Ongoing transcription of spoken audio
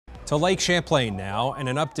To Lake Champlain now, and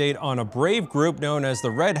an update on a brave group known as the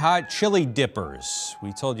Red Hot Chili Dippers.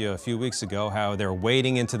 We told you a few weeks ago how they're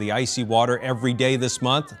wading into the icy water every day this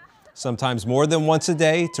month, sometimes more than once a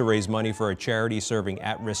day, to raise money for a charity serving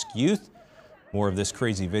at-risk youth. More of this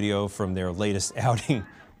crazy video from their latest outing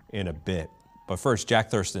in a bit. But first, Jack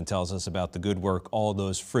Thurston tells us about the good work all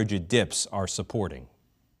those frigid dips are supporting.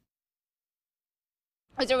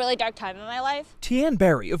 It was a really dark time in my life. Tianne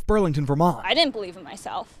Barry of Burlington, Vermont. I didn't believe in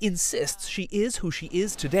myself. Insists she is who she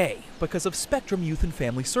is today because of Spectrum Youth and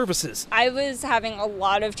Family Services. I was having a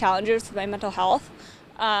lot of challenges with my mental health,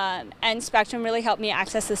 and Spectrum really helped me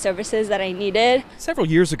access the services that I needed. Several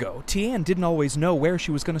years ago, Tianne didn't always know where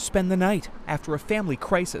she was going to spend the night after a family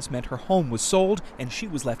crisis meant her home was sold and she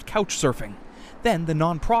was left couch surfing. Then the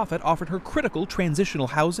nonprofit offered her critical transitional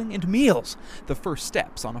housing and meals, the first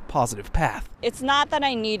steps on a positive path. It's not that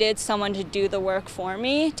I needed someone to do the work for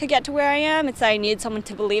me to get to where I am, it's that I needed someone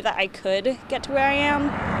to believe that I could get to where I am.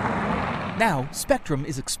 Now, Spectrum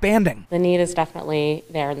is expanding. The need is definitely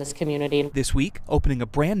there in this community. This week, opening a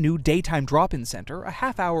brand new daytime drop-in center a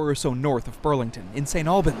half hour or so north of Burlington in St.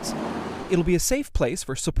 Albans. It'll be a safe place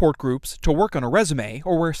for support groups to work on a resume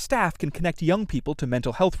or where staff can connect young people to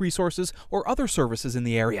mental health resources or other services in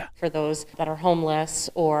the area. For those that are homeless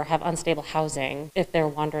or have unstable housing, if they're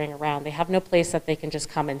wandering around, they have no place that they can just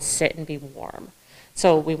come and sit and be warm.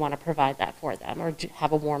 So we want to provide that for them, or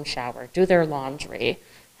have a warm shower, do their laundry,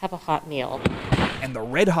 have a hot meal. And the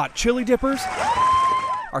Red Hot Chili Dippers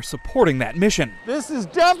are supporting that mission. This is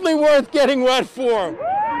definitely worth getting wet for.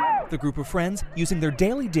 The group of friends using their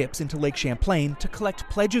daily dips into Lake Champlain to collect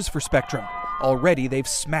pledges for Spectrum. Already they've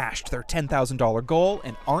smashed their $10,000 goal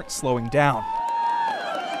and aren't slowing down.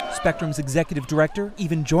 Spectrum's executive director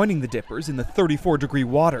even joining the dippers in the 34-degree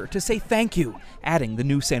water to say thank you, adding the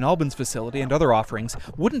new St. Albans facility and other offerings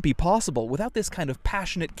wouldn't be possible without this kind of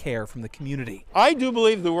passionate care from the community. I do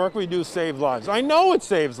believe the work we do saves lives. I know it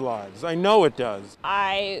saves lives. I know it does.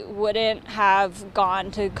 I wouldn't have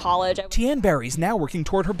gone to college. Tianne Barry's now working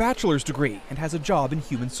toward her bachelor's degree and has a job in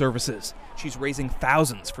human services. She's raising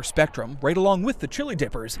thousands for Spectrum right along with the Chili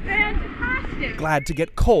Dippers. Fantastic. Glad to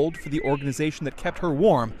get cold for the organization that kept her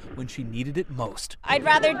warm when she needed it most. I'd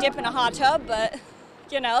rather dip in a hot tub, but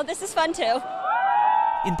you know, this is fun too.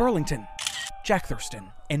 In Burlington, Jack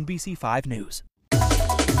Thurston, NBC5 News.